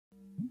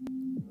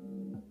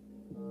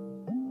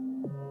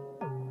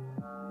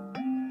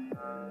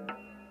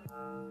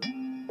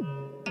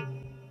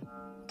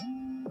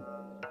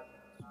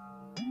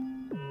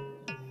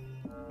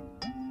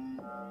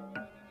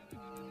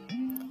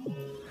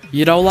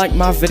You don't like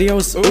my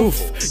videos?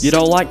 Oof. You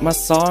don't like my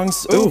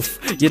songs? Oof.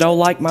 You don't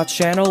like my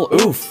channel?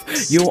 Oof.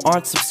 You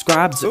aren't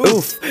subscribed?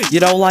 Oof. You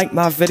don't like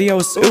my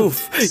videos?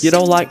 Oof. You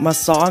don't like my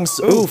songs?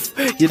 Oof.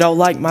 You don't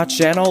like my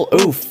channel?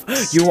 Oof.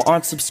 You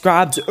aren't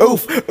subscribed?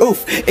 Oof.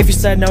 Oof. If you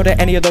said no to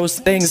any of those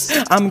things,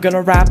 I'm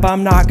gonna rap,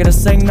 I'm not gonna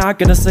sing. Not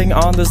gonna sing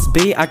on this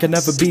beat. I can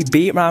never be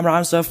beat.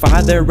 Rhymes so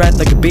fire, they're red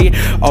like a beat.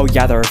 Oh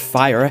yeah, they're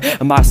fire.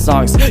 My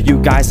songs,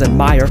 you guys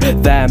admire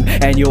them,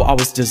 and you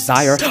always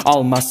desire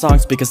all of my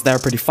songs because they're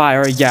pretty fire.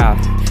 Yeah,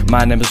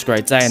 my name is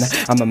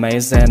GreatDane. I'm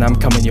amazing, I'm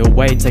coming your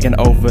way, taking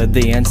over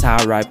the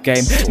entire rap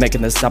game,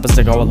 making this up as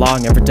I go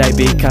along every day,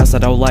 because I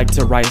don't like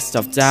to write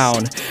stuff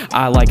down.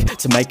 I like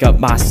to make up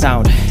my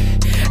sound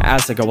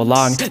as I go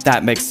along.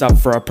 That makes up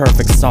for a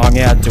perfect song.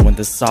 Yeah, doing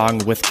this song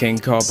with King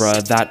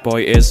Cobra. That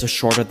boy is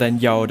shorter than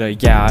Yoda.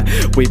 Yeah,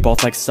 we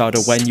both like soda.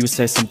 When you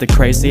say something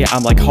crazy,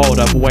 I'm like, hold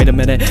up, wait a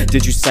minute,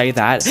 did you say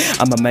that?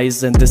 I'm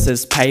amazing, this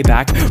is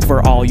payback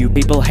for all you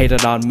people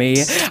hated on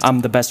me.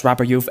 I'm the best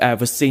rapper you've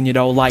ever seen. You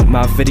don't like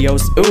my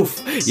videos?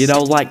 Oof. You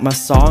don't like my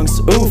songs?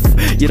 Oof.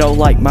 You don't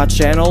like my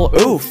channel?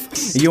 Oof.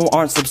 You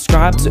aren't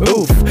subscribed?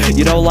 Oof.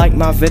 You don't like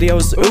my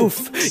videos?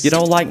 Oof. You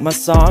don't like my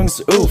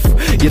songs? Oof.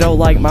 You don't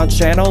like my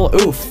channel?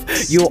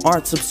 Oof. You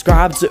aren't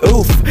subscribed?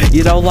 Oof.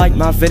 You don't like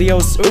my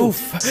videos?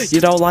 Oof. You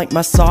don't like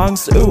my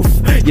songs? Oof.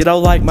 You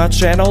don't like my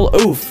channel?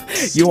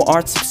 Oof. You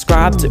aren't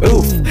subscribed?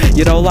 Oof.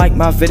 You don't like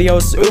my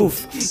videos?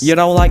 Oof. You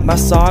don't like my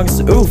songs?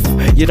 Oof.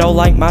 You don't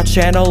like my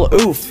channel?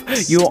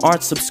 Oof. You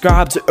aren't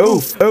subscribed?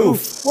 Oof.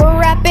 Oof. We're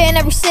rapping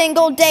every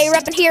single day,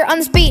 rapping here on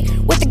this beat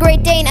with the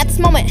Great Dane at this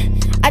moment.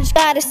 I just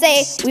gotta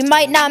say, we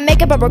might not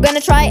make it, but we're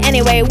gonna try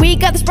anyway. We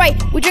got the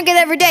Sprite, we drink it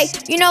every day.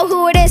 You know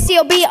who it is,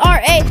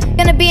 C-O-B-R-A.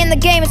 Gonna be in the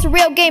game, it's a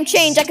real game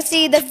change. I can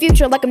see the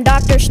future like I'm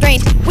Doctor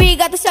Strange. We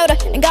got the soda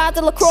and got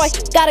the LaCroix.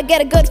 Gotta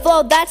get a good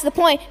flow, that's the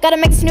point. Gotta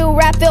make this new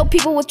rap fill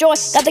people with joy.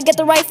 Gotta get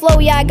the right flow,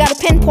 yeah, I gotta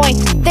pinpoint.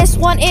 This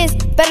one is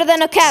better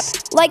than a cap.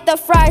 Like the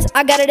fries,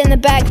 I got it in the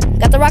bag.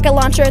 Got the rocket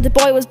launcher, the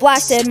boy was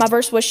blasted. My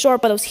verse was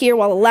short, but it was here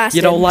while it lasted.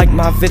 You don't like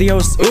my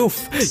videos?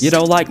 Oof. You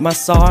don't like my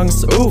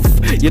songs? Oof.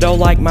 You don't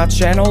like my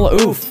channel?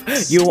 Oof.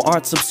 You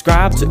aren't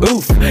subscribed?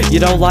 Oof. You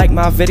don't like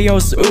my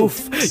videos?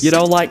 Oof. You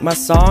don't like my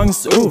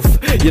songs? Oof.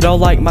 You don't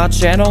like my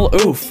channel?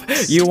 Oof.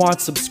 You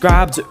aren't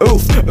subscribed?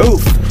 Oof.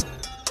 Oof.